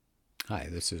Hi,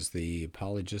 this is the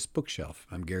Apologist bookshelf.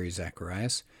 I'm Gary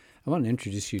Zacharias. I want to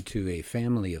introduce you to a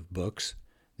family of books.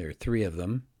 There are three of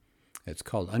them. It's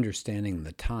called Understanding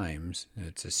the Times.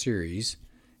 It's a series,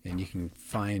 and you can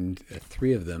find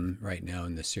three of them right now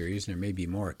in the series. There may be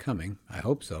more coming. I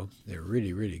hope so. They're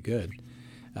really, really good.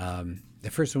 The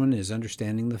first one is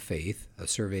Understanding the Faith, a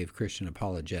survey of Christian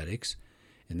apologetics,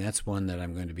 and that's one that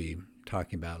I'm going to be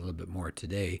talking about a little bit more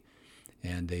today.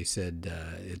 And they said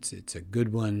it's a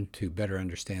good one to better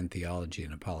understand theology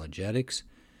and apologetics.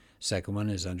 Second one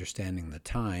is Understanding the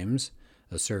Times,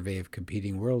 a survey of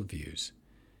competing worldviews.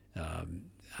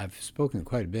 I've spoken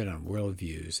quite a bit on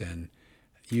worldviews, and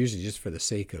usually just for the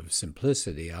sake of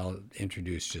simplicity, I'll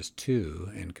introduce just two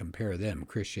and compare them,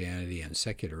 Christianity and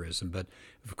secularism. But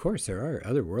of course, there are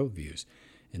other worldviews.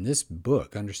 In this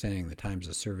book, Understanding the Times,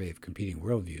 a survey of competing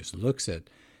worldviews, looks at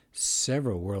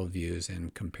several worldviews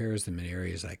and compares them in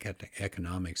areas like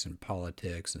economics and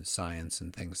politics and science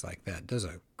and things like that. It does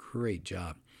a great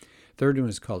job. Third one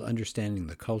is called Understanding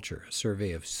the Culture, a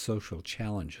survey of social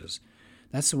challenges.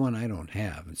 That's the one I don't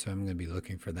have, and so I'm going to be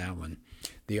looking for that one.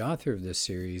 The author of this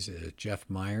series is Jeff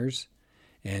Myers,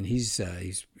 and he's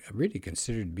really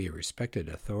considered to be a respected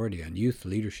authority on youth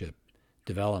leadership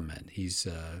development. He's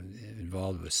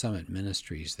involved with Summit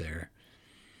Ministries there,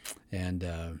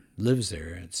 and lives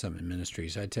there at Summit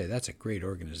Ministries. I'd tell you that's a great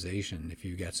organization if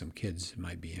you've got some kids who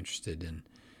might be interested in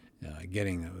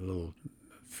getting a little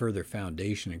further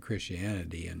foundation in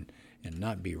Christianity and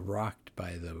not be rocked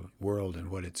by the world and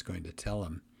what it's going to tell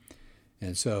them.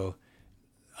 And so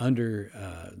under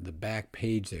the back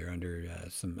page there, under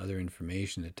some other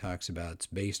information it talks about, it's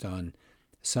based on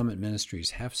Summit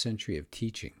Ministries' half century of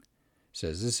teaching. It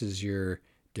says this is your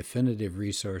definitive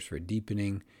resource for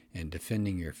deepening and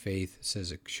defending your faith. It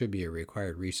says it should be a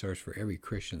required resource for every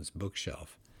Christian's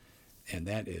bookshelf. And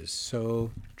that is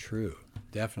so true,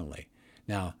 definitely.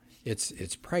 Now, it's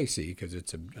pricey because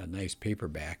it's a nice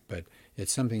paperback, but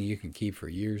it's something you can keep for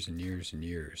years and years and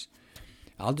years.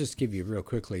 I'll just give you real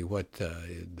quickly what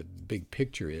the big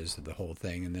picture is of the whole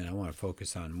thing, and then I want to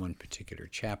focus on one particular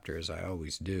chapter, as I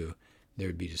always do. There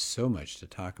would be just so much to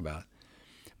talk about.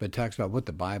 But it talks about what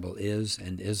the Bible is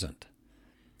and isn't.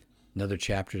 Another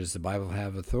chapter, does the Bible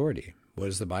have authority? What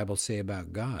does the Bible say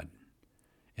about God?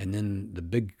 And then the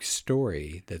big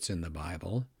story that's in the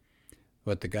Bible,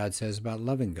 what the God says about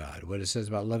loving God, what it says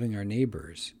about loving our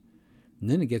neighbors. And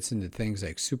then it gets into things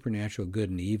like supernatural good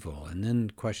and evil. And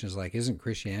then questions like, isn't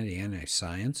Christianity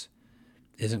anti-science?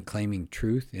 Isn't claiming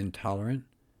truth intolerant?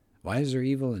 Why is there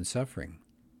evil and suffering?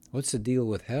 What's the deal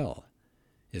with hell?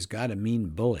 Is God a mean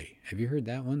bully? Have you heard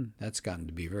that one? That's gotten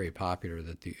to be very popular,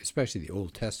 that especially the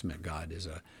Old Testament God is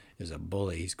a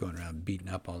bully. He's going around beating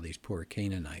up all these poor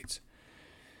Canaanites.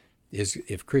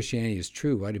 If Christianity is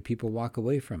true, why do people walk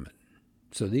away from it?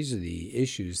 So these are the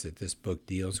issues that this book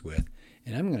deals with.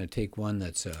 And I'm going to take one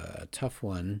that's a tough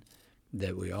one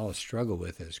that we all struggle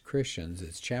with as Christians.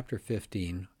 It's chapter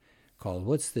 15, called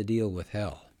What's the Deal with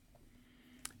Hell?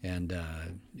 And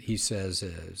he says,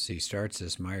 as he starts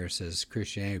this, Meyer says,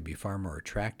 Christianity would be far more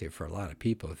attractive for a lot of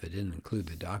people if it didn't include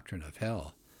the doctrine of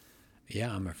hell.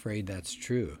 Yeah, I'm afraid that's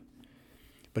true.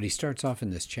 But he starts off in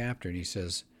this chapter and he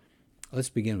says, let's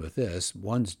begin with this.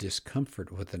 One's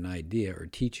discomfort with an idea or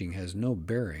teaching has no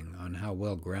bearing on how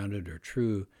well grounded or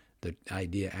true the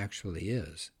idea actually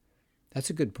is.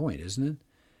 That's a good point, isn't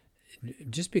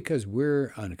it? Just because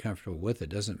we're uncomfortable with it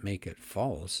doesn't make it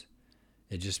false.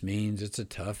 It just means it's a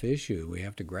tough issue. We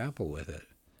have to grapple with it.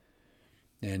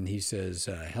 And he says,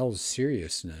 hell's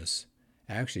seriousness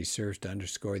actually serves to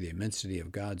underscore the immensity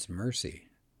of God's mercy.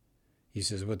 He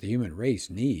says what the human race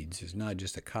needs is not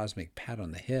just a cosmic pat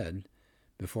on the head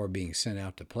before being sent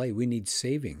out to play. We need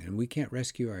saving, and we can't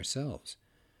rescue ourselves.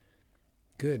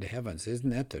 Good heavens, isn't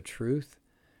that the truth?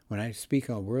 When I speak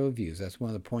on worldviews, that's one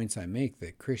of the points I make,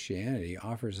 that Christianity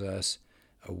offers us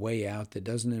a way out that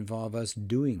doesn't involve us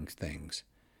doing things.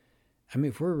 I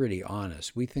mean, if we're really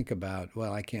honest, we think about,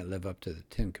 well, I can't live up to the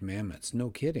 10 Commandments.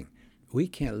 No kidding. We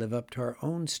can't live up to our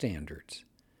own standards.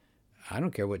 I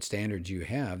don't care what standards you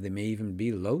have. They may even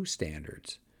be low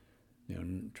standards.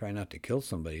 Try not to kill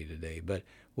somebody today. But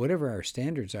whatever our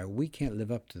standards are, we can't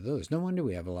live up to those. No wonder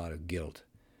we have a lot of guilt.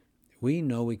 We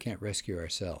know we can't rescue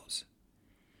ourselves.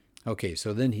 Okay,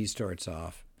 so then he starts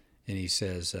off and he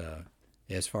says,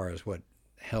 as far as what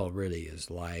hell really is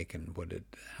like and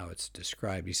how it's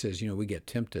described, he says, we get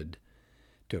tempted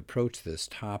to approach this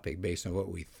topic based on what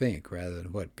we think rather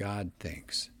than what God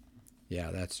thinks.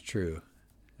 Yeah, that's true.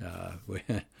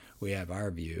 We have our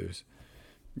views,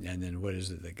 and then what is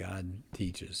it that God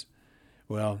teaches?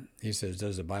 Well, he says,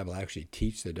 does the Bible actually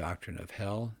teach the doctrine of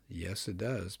hell? Yes, it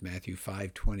does. Matthew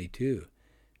 5:22.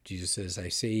 Jesus says, I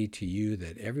say to you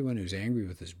that everyone who's angry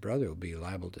with his brother will be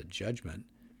liable to judgment.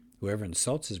 Whoever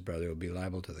insults his brother will be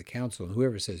liable to the council, and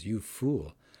whoever says, you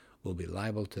fool, will be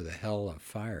liable to the hell of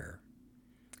fire.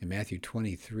 In Matthew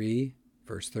 23,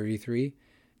 verse 33,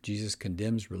 Jesus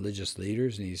condemns religious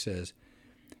leaders, and he says,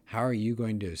 how are you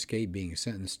going to escape being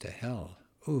sentenced to hell?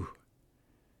 Ooh.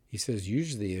 He says,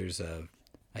 usually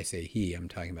I say he, I'm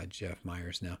talking about Jeff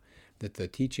Myers now, that the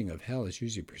teaching of hell is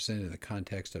usually presented in the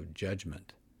context of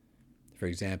judgment. For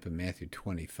example, in Matthew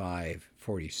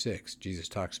 25:46, Jesus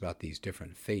talks about these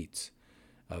different fates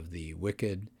of the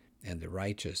wicked and the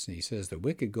righteous, and he says the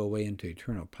wicked go away into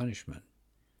eternal punishment.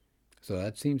 So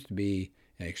that seems to be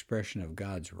an expression of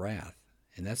God's wrath,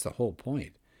 and that's the whole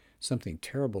point. Something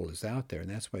terrible is out there, and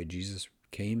that's why Jesus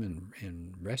came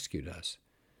and rescued us.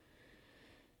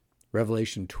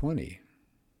 Revelation 20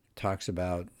 talks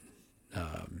about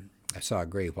I saw a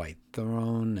great white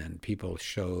throne, and people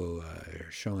are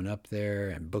showing up there,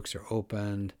 and books are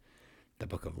opened, the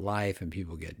book of life, and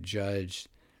people get judged,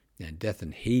 and death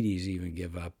and Hades even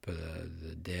give up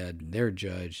the dead, and they're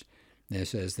judged. And it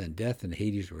says, then death and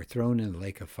Hades were thrown in the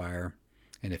lake of fire,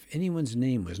 and if anyone's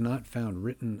name was not found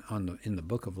written in the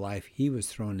book of life, he was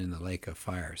thrown in the lake of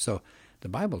fire. So the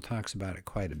Bible talks about it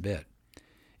quite a bit.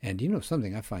 And you know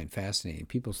something I find fascinating?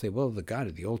 People say, well, the God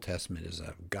of the Old Testament is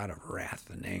a God of wrath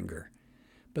and anger.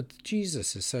 But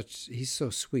Jesus he's so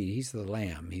sweet. He's the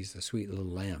lamb. He's the sweet little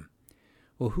lamb.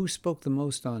 Well, who spoke the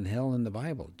most on hell in the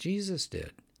Bible? Jesus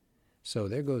did. So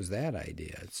there goes that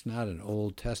idea. It's not an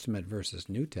Old Testament versus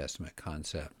New Testament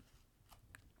concept.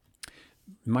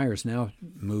 Myers now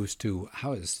moves to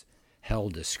how is hell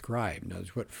described? In other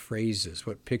words, what phrases,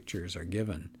 what pictures are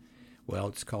given? Well,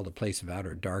 it's called a place of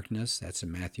outer darkness. That's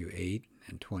in Matthew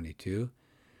 8:22.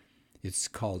 It's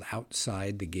called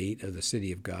outside the gate of the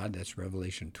city of God. That's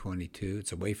Revelation 22.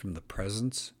 It's away from the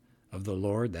presence of the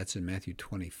Lord. That's in Matthew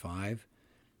 25.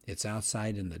 It's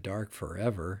outside in the dark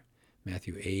forever.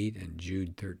 Matthew 8 and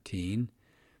Jude 13.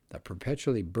 The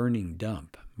perpetually burning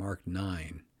dump, Mark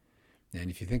 9. And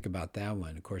if you think about that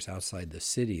one, of course, outside the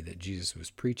city that Jesus was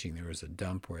preaching, there was a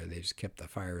dump where they just kept the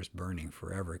fires burning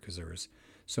forever because there was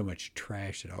so much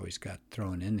trash that always got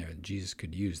thrown in there. And Jesus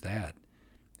could use that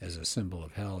as a symbol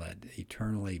of hell, that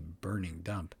eternally burning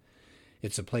dump.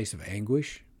 It's a place of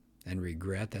anguish and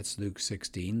regret. That's Luke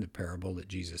 16, the parable that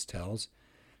Jesus tells.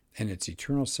 And it's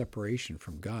eternal separation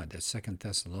from God. That's 2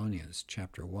 Thessalonians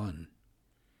chapter 1.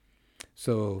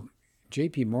 So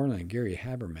J.P. Moreland and Gary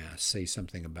Habermas say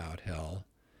something about hell,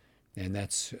 and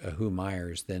that's who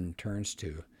Myers then turns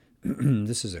to.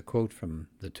 This is a quote from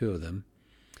the two of them.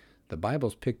 The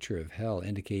Bible's picture of hell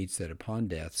indicates that upon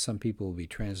death, some people will be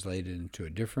translated into a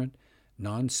different,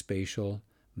 non-spatial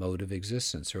mode of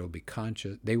existence.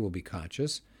 They will be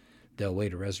conscious. They'll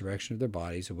await a resurrection of their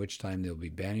bodies, at which time they'll be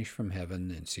banished from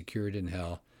heaven and secured in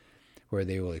hell, where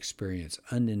they will experience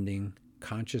unending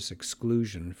conscious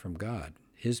exclusion from God,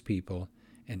 his people,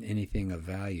 and anything of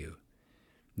value.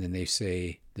 And then they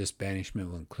say this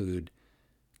banishment will include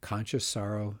conscious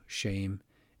sorrow, shame,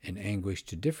 and anguish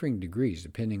to differing degrees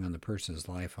depending on the person's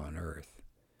life on earth.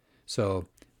 So,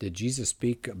 did Jesus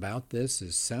speak about this?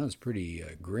 It sounds pretty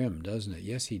grim, doesn't it?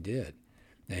 Yes, he did.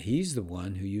 Now, he's the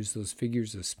one who used those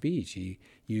figures of speech. He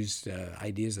used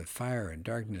ideas of fire and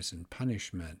darkness and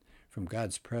punishment from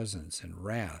God's presence and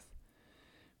wrath.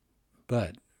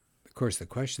 But, of course, the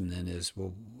question then is,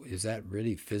 well, is that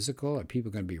really physical? Are people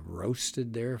going to be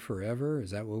roasted there forever? Is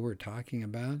that what we're talking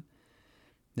about?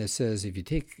 That says, if you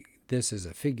take this as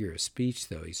a figure of speech,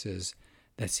 though, he says,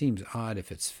 that seems odd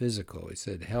if it's physical. He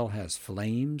said hell has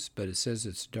flames, but it says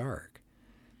it's dark.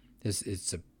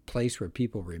 It's a place where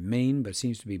people remain, but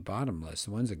seems to be bottomless.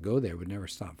 The ones that go there would never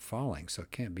stop falling, so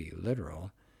it can't be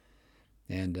literal.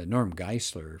 And Norm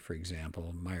Geisler, for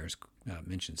example, Myers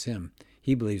mentions him,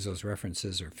 he believes those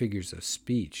references are figures of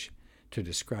speech to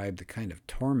describe the kind of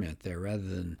torment there rather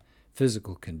than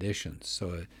physical conditions. So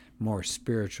a more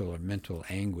spiritual or mental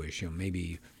anguish,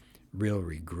 maybe real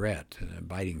regret, an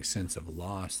abiding sense of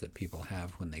loss that people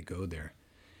have when they go there.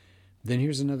 Then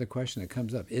here's another question that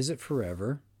comes up. Is it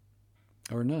forever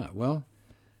or not? Well,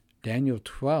 Daniel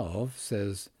 12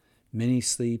 says, many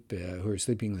sleep who are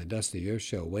sleeping in the dust of the earth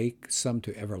shall wake, some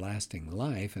to everlasting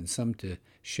life, and some to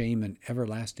shame and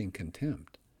everlasting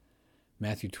contempt.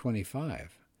 Matthew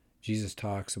 25, Jesus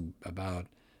talks about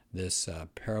this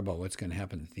parable, what's going to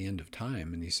happen at the end of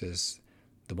time, and he says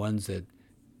the ones that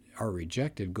are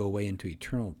rejected go away into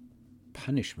eternal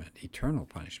punishment,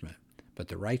 but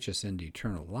the righteous into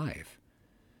eternal life.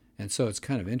 And so it's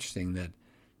kind of interesting that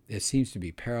it seems to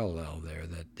be parallel there,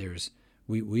 that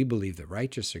we believe the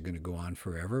righteous are going to go on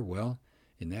forever. Well,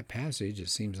 in that passage, it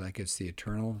seems like it's the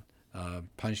eternal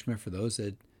punishment for those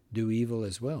that do evil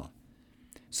as well.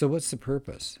 So what's the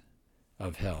purpose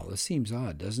of hell? This seems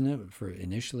odd, doesn't it, for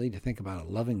initially to think about a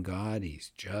loving God.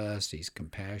 He's just, he's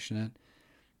compassionate,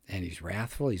 and he's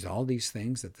wrathful. He's all these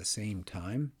things at the same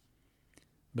time.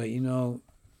 But,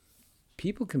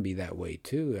 people can be that way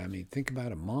too. I mean, think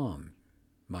about a mom,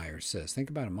 Myers says. Think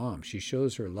about a mom. She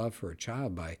shows her love for a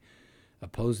child by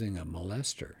opposing a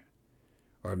molester.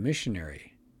 Or a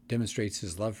missionary demonstrates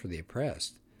his love for the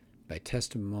oppressed by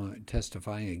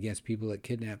testifying against people that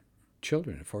kidnap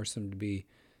children and force them to be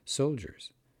soldiers.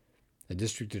 A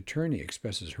district attorney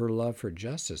expresses her love for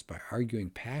justice by arguing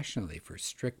passionately for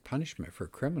strict punishment for a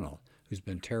criminal who's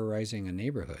been terrorizing a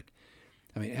neighborhood.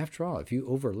 I mean, after all, if you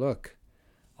overlook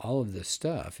all of this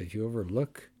stuff, if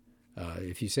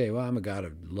you say, well, I'm a God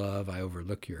of love, I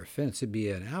overlook your offense, it'd be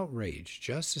an outrage.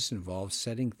 Justice involves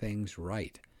setting things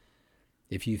right.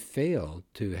 If you fail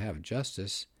to have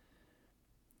justice,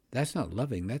 that's not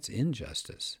loving, that's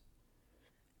injustice.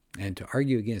 And to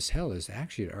argue against hell is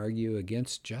actually to argue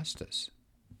against justice.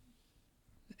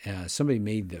 Somebody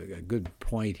made a good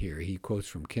point here. He quotes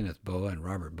from Kenneth Boa and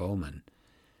Robert Bowman.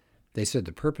 They said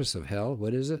the purpose of hell,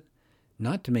 what is it?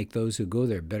 Not to make those who go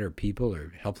there better people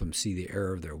or help them see the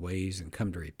error of their ways and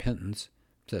come to repentance.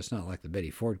 So it's not like the Betty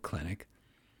Ford Clinic.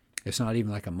 It's not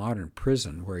even like a modern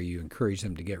prison where you encourage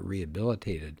them to get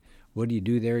rehabilitated. What do you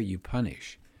do there? You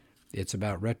punish. It's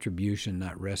about retribution,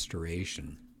 not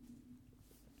restoration.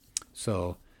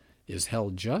 So, is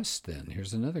hell just then?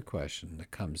 Here's another question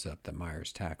that comes up that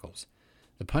Myers tackles.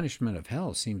 The punishment of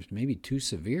hell seems maybe too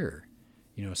severe.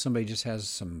 Somebody just has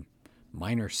some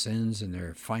minor sins in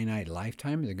their finite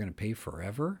lifetime, they're going to pay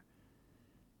forever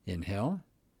in hell?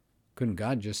 Couldn't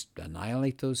God just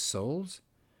annihilate those souls?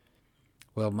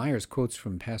 Well, Myers quotes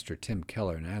from Pastor Tim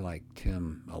Keller, and I like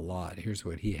Tim a lot. Here's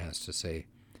what he has to say.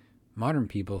 Modern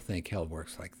people think hell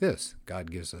works like this.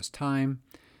 God gives us time,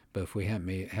 but if we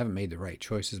haven't made the right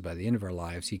choices by the end of our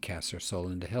lives, he casts our soul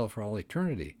into hell for all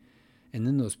eternity. And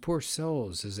then those poor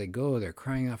souls, as they go, they're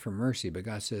crying out for mercy, but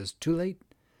God says, too late.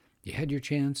 You had your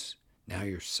chance. Now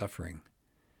you're suffering.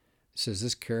 It says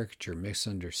this caricature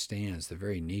misunderstands the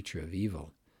very nature of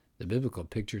evil. The biblical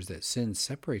pictures that sin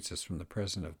separates us from the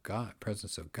presence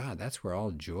of God. That's where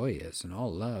all joy is, and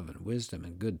all love and wisdom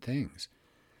and good things.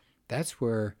 That's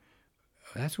what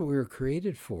we were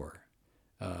created for.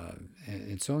 And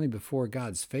it's only before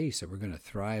God's face that we're going to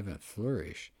thrive and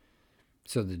flourish.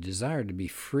 So the desire to be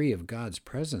free of God's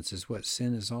presence is what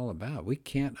sin is all about. We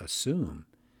can't assume,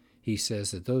 he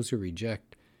says, that those who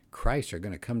reject Christ are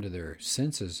going to come to their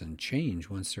senses and change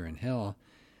once they're in hell.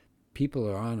 People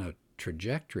are on a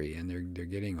trajectory, and they're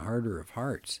getting harder of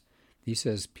hearts. He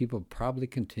says people probably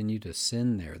continue to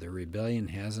sin there. Their rebellion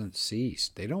hasn't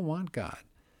ceased. They don't want God.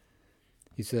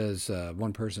 He says,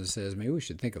 one person says, maybe we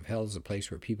should think of hell as a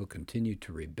place where people continue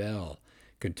to rebel,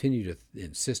 continue to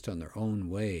insist on their own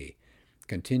way,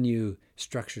 continue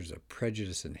structures of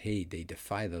prejudice and hate. They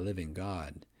defy the living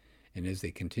God. And as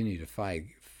they continue to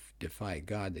defy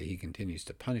God, that he continues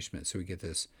to punishment. So we get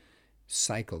this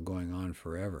cycle going on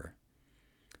forever.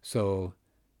 So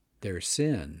their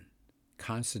sin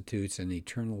constitutes an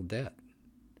eternal debt.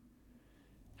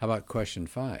 How about question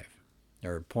 5,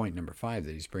 or point number 5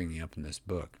 that he's bringing up in this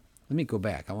book? Let me go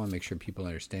back. I want to make sure people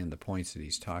understand the points that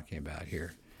he's talking about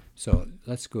here. So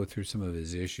let's go through some of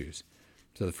his issues.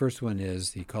 So the first one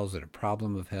is he calls it a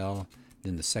problem of hell.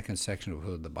 Then the second section of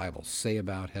what the Bible say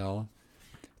about hell.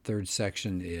 Third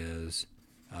section is,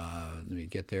 let me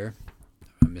get there.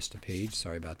 I missed a page.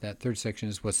 Sorry about that. Third section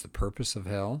is what's the purpose of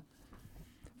hell.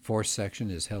 Fourth section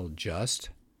is hell just.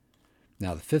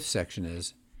 Now the fifth section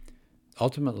is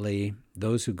ultimately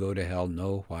those who go to hell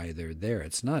know why they're there.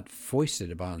 It's not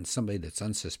foisted upon somebody that's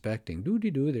unsuspecting.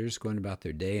 Doo-dee-doo, they're just going about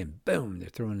their day and boom, they're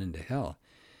thrown into hell.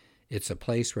 It's a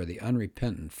place where the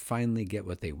unrepentant finally get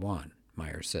what they want,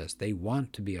 Myers says. They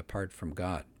want to be apart from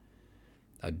God.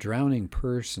 A drowning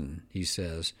person, he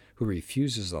says, who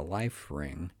refuses a life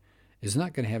ring is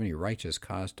not going to have any righteous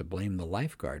cause to blame the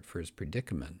lifeguard for his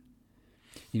predicament.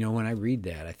 When I read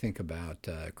that, I think about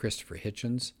Christopher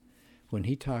Hitchens. When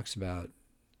he talks about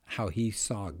how he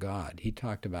saw God, he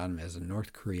talked about him as a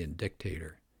North Korean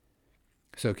dictator.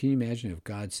 So can you imagine if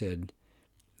God said,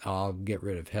 I'll get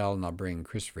rid of hell and I'll bring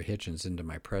Christopher Hitchens into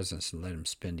my presence and let him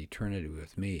spend eternity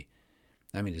with me?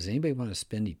 I mean, does anybody want to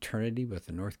spend eternity with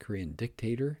a North Korean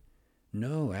dictator?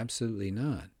 No, absolutely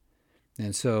not.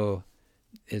 And so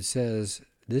it says,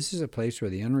 this is a place where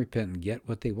the unrepentant get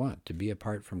what they want, to be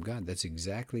apart from God. That's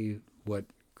exactly what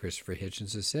Christopher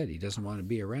Hitchens has said he doesn't want to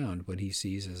be around what he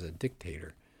sees as a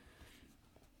dictator.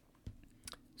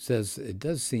 Says it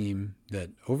does seem that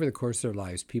over the course of their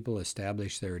lives, people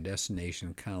establish their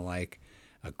destination kind of like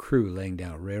a crew laying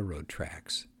down railroad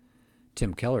tracks.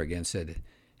 Tim Keller again said,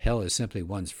 hell is simply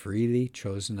one's freely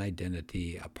chosen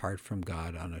identity apart from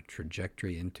God on a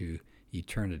trajectory into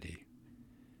eternity.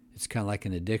 It's kind of like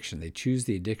an addiction. They choose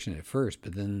the addiction at first,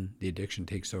 but then the addiction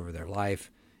takes over their life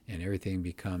and everything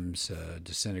becomes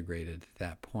disintegrated at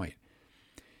that point.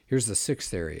 Here's the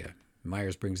sixth area.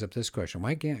 Myers brings up this question.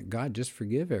 Why can't God just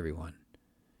forgive everyone?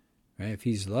 Right? If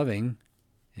he's loving,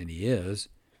 and he is,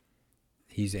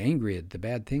 he's angry at the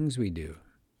bad things we do.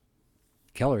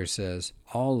 Keller says,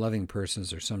 all loving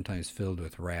persons are sometimes filled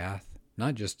with wrath,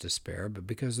 not just despair, but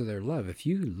because of their love. If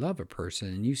you love a person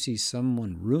and you see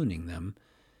someone ruining them,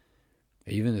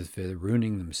 even if they're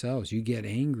ruining themselves, you get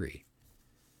angry.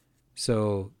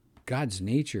 So God's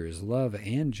nature is love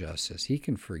and justice. He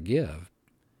can forgive,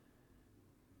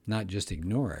 not just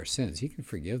ignore our sins. He can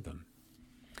forgive them.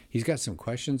 He's got some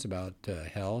questions about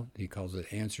hell. He calls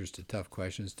it answers to tough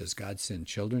questions. Does God send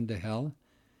children to hell?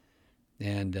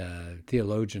 And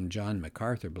theologian John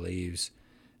MacArthur believes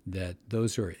that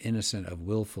those who are innocent of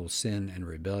willful sin and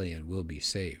rebellion will be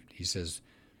saved. He says,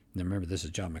 now remember this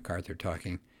is John MacArthur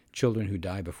talking, children who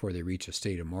die before they reach a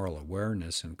state of moral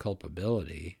awareness and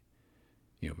culpability,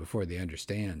 before they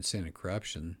understand sin and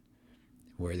corruption,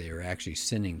 where they are actually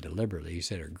sinning deliberately, he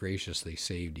said, are graciously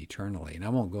saved eternally. And I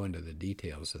won't go into the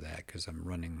details of that because I'm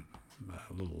running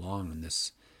a little long in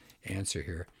this answer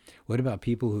here. What about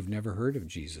people who've never heard of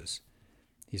Jesus?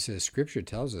 He says, Scripture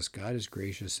tells us God is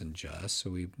gracious and just,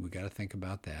 so we got to think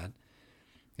about that.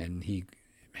 And he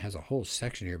has a whole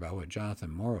section here about what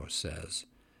Jonathan Morrow says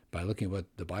by looking at what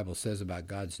the Bible says about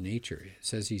God's nature. It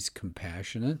says he's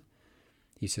compassionate.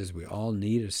 He says we all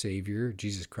need a Savior.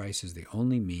 Jesus Christ is the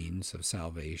only means of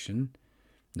salvation.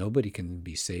 Nobody can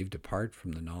be saved apart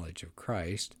from the knowledge of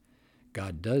Christ.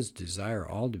 God does desire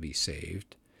all to be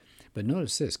saved. But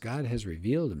notice this, God has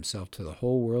revealed himself to the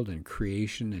whole world in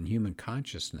creation and human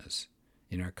consciousness,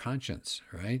 in our conscience,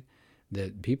 right?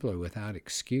 That people are without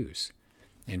excuse.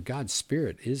 And God's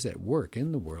Spirit is at work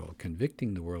in the world,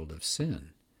 convicting the world of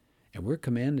sin. And we're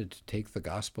commanded to take the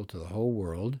gospel to the whole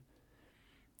world.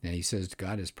 And he says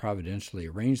God has providentially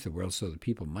arranged the world so that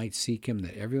people might seek him,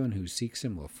 that everyone who seeks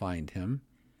him will find him.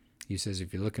 He says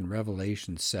if you look in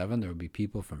Revelation 7, there will be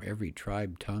people from every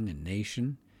tribe, tongue, and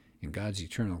nation in God's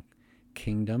eternal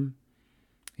kingdom.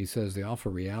 He says the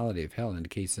awful reality of hell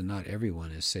indicates that not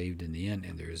everyone is saved in the end,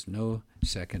 and there is no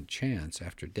second chance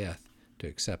after death to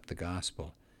accept the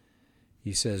gospel.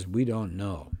 He says we don't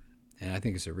know, and I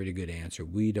think it's a really good answer.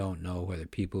 We don't know whether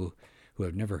people who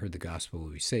have never heard the gospel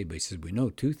will be saved, but he says we know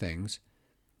two things.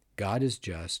 God is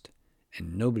just,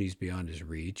 and nobody's beyond his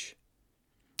reach,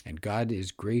 and God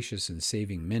is gracious in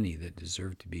saving many that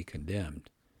deserve to be condemned.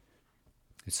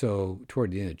 So toward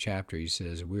the end of the chapter, he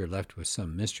says, we are left with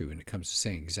some mystery when it comes to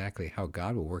saying exactly how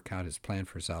God will work out his plan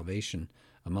for salvation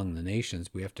among the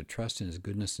nations. We have to trust in his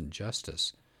goodness and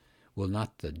justice. Will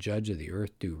not the judge of the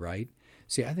earth do right?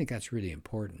 See, I think that's really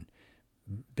important.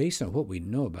 Based on what we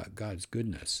know about God's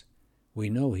goodness,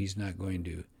 we know he's not going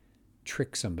to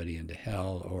trick somebody into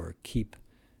hell or keep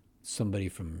somebody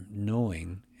from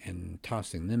knowing and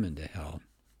tossing them into hell.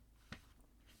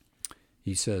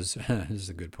 He says, this is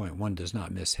a good point, one does not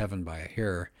miss heaven by a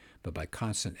hair, but by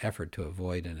constant effort to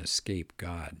avoid and escape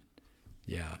God.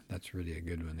 Yeah, that's really a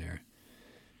good one there.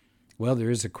 Well, there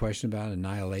is a question about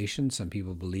annihilation. Some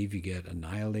people believe you get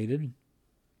annihilated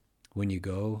when you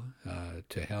go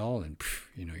to hell and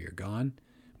you're gone.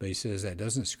 But he says that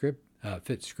doesn't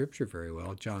fit Scripture very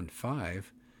well. John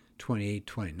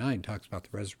 5:28-29 talks about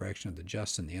the resurrection of the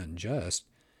just and the unjust.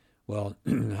 Well,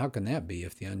 how can that be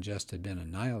if the unjust had been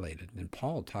annihilated? And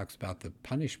Paul talks about the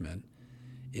punishment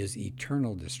is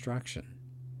eternal destruction.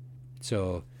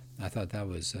 So I thought that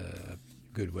was a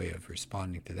good way of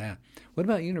responding to that. What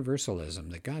about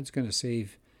universalism, that God's going to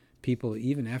save people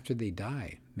even after they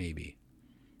die, maybe?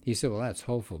 He said, well, that's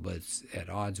hopeful, but it's at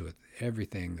odds with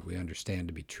everything that we understand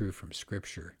to be true from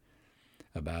Scripture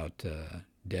about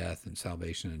death and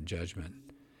salvation and judgment.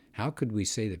 How could we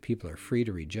say that people are free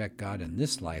to reject God in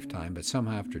this lifetime, but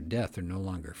somehow after death they're no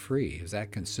longer free? Is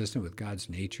that consistent with God's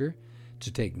nature,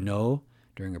 to take no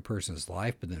during a person's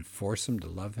life, but then force them to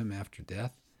love him after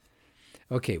death?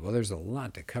 Okay, well, there's a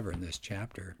lot to cover in this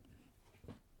chapter,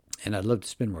 and I'd love to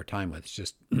spend more time with it. It's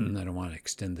just I don't want to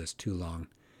extend this too long.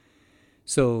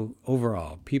 So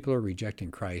overall, people are rejecting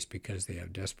Christ because they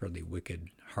have desperately wicked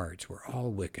hearts. We're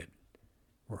all wicked.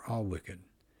 We're all wicked.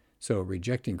 So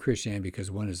rejecting Christianity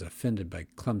because one is offended by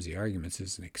clumsy arguments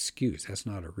is an excuse. That's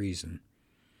not a reason.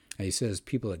 And he says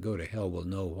people that go to hell will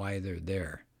know why they're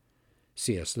there.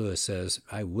 C.S. Lewis says,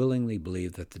 I willingly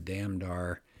believe that the damned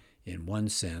are, in one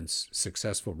sense,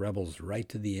 successful rebels right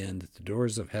to the end, that the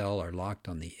doors of hell are locked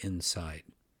on the inside.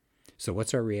 So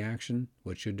what's our reaction?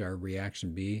 What should our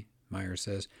reaction be? Meyer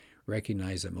says,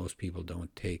 recognize that most people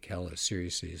don't take hell as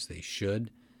seriously as they should.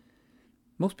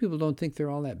 Most people don't think they're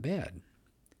all that bad.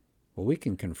 Well, we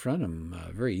can confront them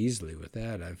very easily with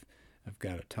that. I've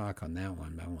got a talk on that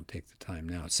one, but I won't take the time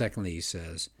now. Secondly, he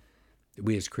says,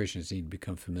 we as Christians need to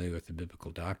become familiar with the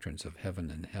biblical doctrines of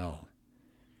heaven and hell.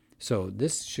 So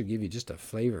this should give you just a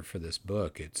flavor for this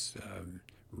book. It's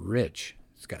rich.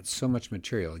 It's got so much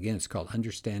material. Again, it's called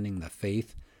Understanding the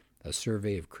Faith, a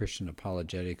survey of Christian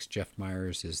apologetics. Jeff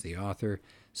Myers is the author.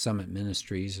 Summit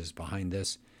Ministries is behind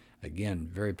this. Again,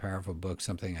 very powerful book,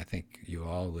 something I think you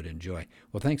all would enjoy.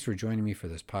 Well, thanks for joining me for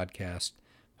this podcast.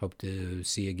 Hope to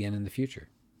see you again in the future.